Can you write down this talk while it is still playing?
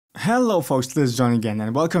Hello folks, this is John again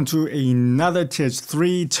and welcome to another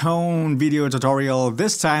TH3 tone video tutorial.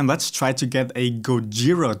 This time let's try to get a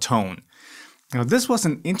Gojira tone. Now this was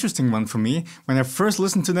an interesting one for me. When I first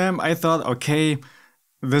listened to them I thought, okay,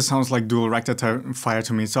 this sounds like dual rectifier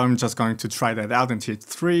to me, so I'm just going to try that out in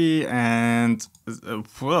TH3 and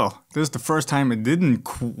well, this is the first time it didn't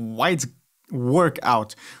quite work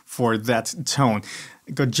out for that tone.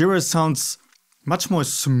 Gojira sounds much more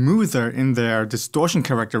smoother in their distortion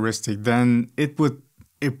characteristic than it would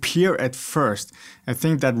appear at first. I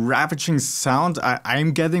think that ravaging sound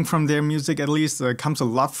I'm getting from their music at least comes a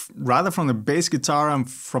lot rather from the bass guitar and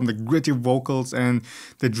from the gritty vocals and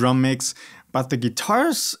the drum mix, but the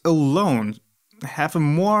guitars alone have a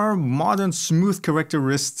more modern smooth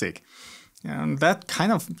characteristic. And that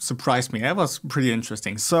kind of surprised me. That was pretty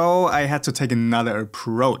interesting. So I had to take another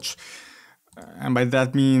approach. And by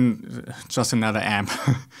that mean just another amp.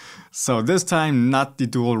 So this time not the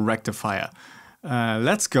dual rectifier.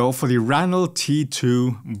 Let's go for the Randall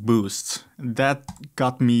T2 boost. That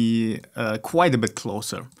got me quite a bit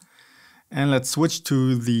closer. And let's switch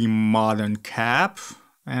to the modern cap.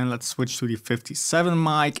 And let's switch to the 57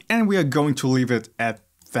 mic. And we are going to leave it at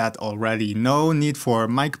that already. No need for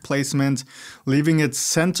mic placement. Leaving it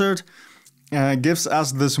centered gives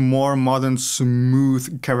us this more modern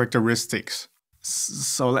smooth characteristics.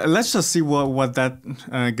 So let's just see what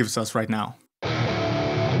that gives us right now.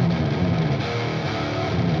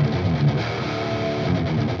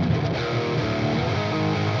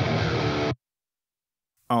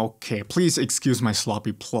 Okay, please excuse my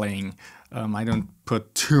sloppy playing. I don't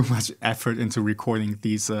put too much effort into recording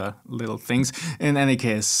these little things. In any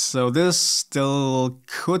case, so this still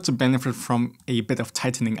could benefit from a bit of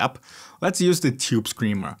tightening up. Let's use the tube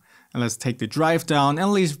screamer. And let's take the drive down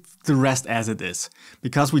and leave the rest as it is.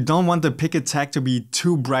 Because we don't want the pick attack to be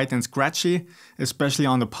too bright and scratchy, especially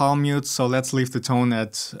on the palm mute. So let's leave the tone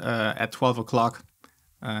at 12 o'clock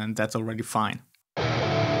and that's already fine.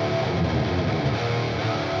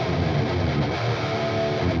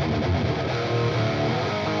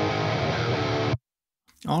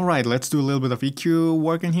 Alright, let's do a little bit of EQ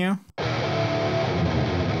work in here.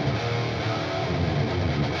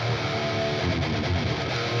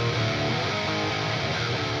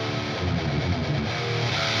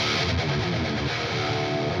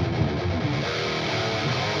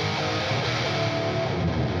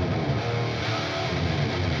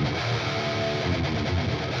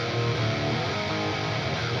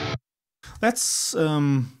 Let's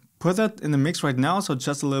put that in the mix right now, so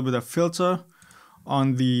just a little bit of filter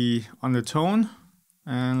on the tone,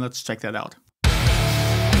 and let's check that out.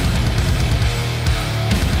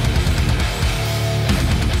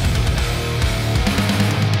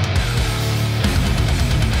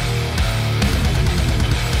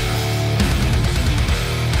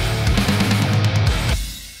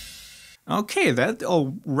 Okay, that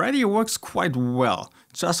already works quite well.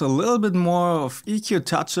 Just a little bit more of EQ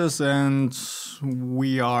touches and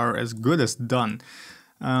we are as good as done.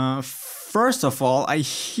 First of all, I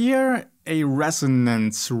hear a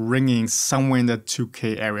resonance ringing somewhere in the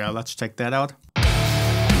 2K area. Let's check that out.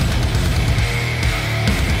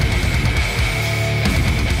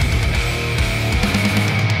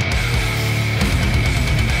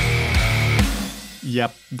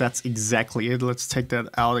 Yep, that's exactly it. Let's take that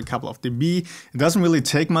out a couple of dB. It doesn't really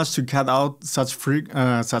take much to cut out such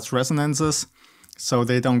resonances, so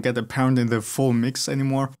they don't get apparent in the full mix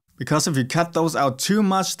anymore. Because if you cut those out too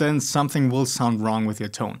much, then something will sound wrong with your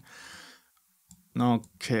tone.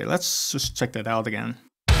 Okay, let's just check that out again.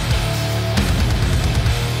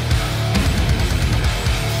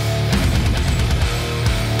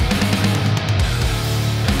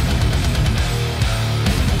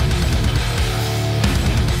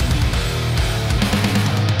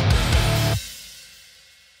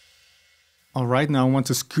 Alright, now I want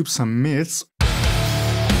to scoop some mids.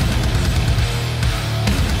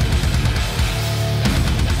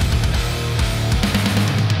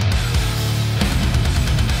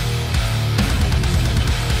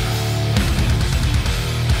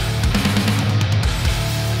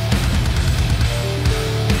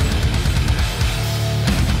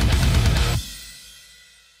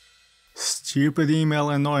 Stupid email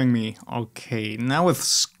annoying me. Okay, now with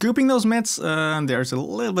scooping those mids, there's a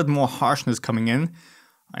little bit more harshness coming in.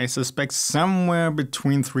 I suspect somewhere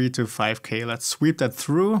between 3 to 5K. Let's sweep that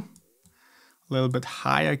through. A little bit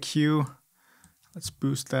higher Q. Let's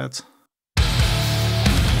boost that.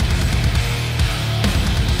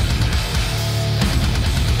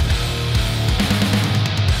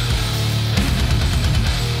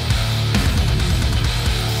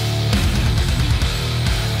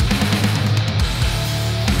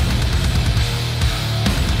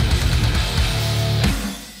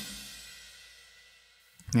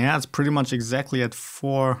 Yeah, it's pretty much exactly at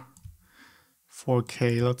 4K.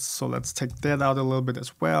 Let's take that out a little bit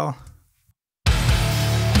as well.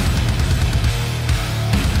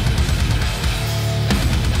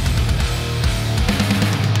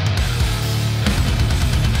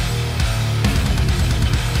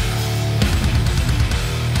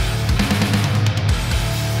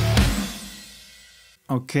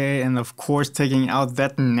 Okay, and of course, taking out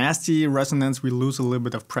that nasty resonance, we lose a little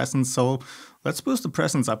bit of presence, so let's boost the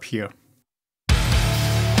presence up here.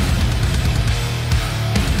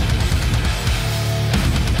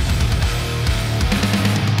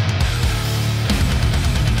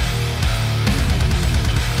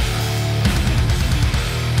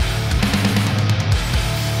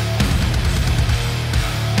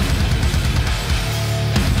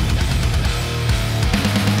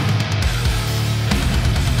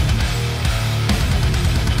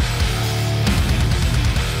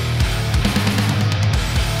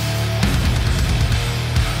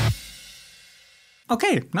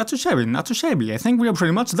 Okay, not too shabby, not too shabby. I think we are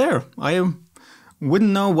pretty much there. I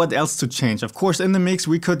wouldn't know what else to change. Of course, in the mix,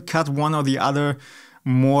 we could cut one or the other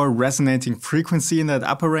more resonating frequency in that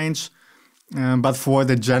upper range. But for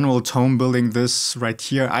the general tone building, this right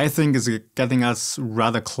here, I think is getting us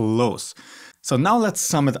rather close. So now let's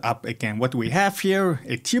sum it up again. What do we have here?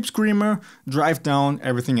 A tube screamer, drive down,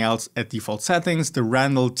 everything else at default settings, the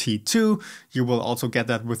Randall T2. You will also get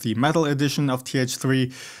that with the metal edition of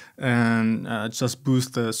TH3. And just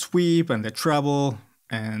boost the sweep and the treble.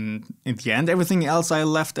 And in the end, everything else I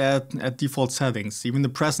left at default settings. Even the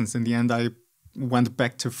presence, in the end, I went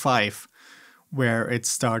back to 5, where it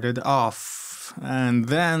started off. And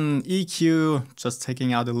then EQ, just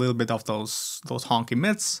taking out a little bit of those honky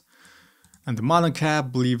mids. And the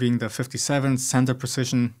monocap, leaving the 57 center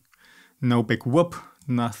precision. No big whoop,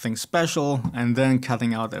 nothing special. And then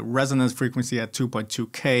cutting out a resonance frequency at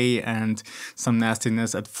 2.2K and some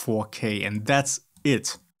nastiness at 4K. And that's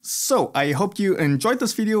it. So I hope you enjoyed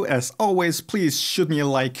this video. As always, please shoot me a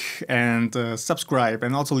like and subscribe,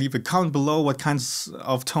 and also leave a comment below what kinds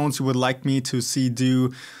of tones you would like me to see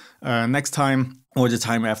do next time or the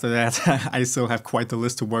time after that. I still have quite the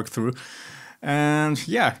list to work through. And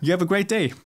yeah, you have a great day.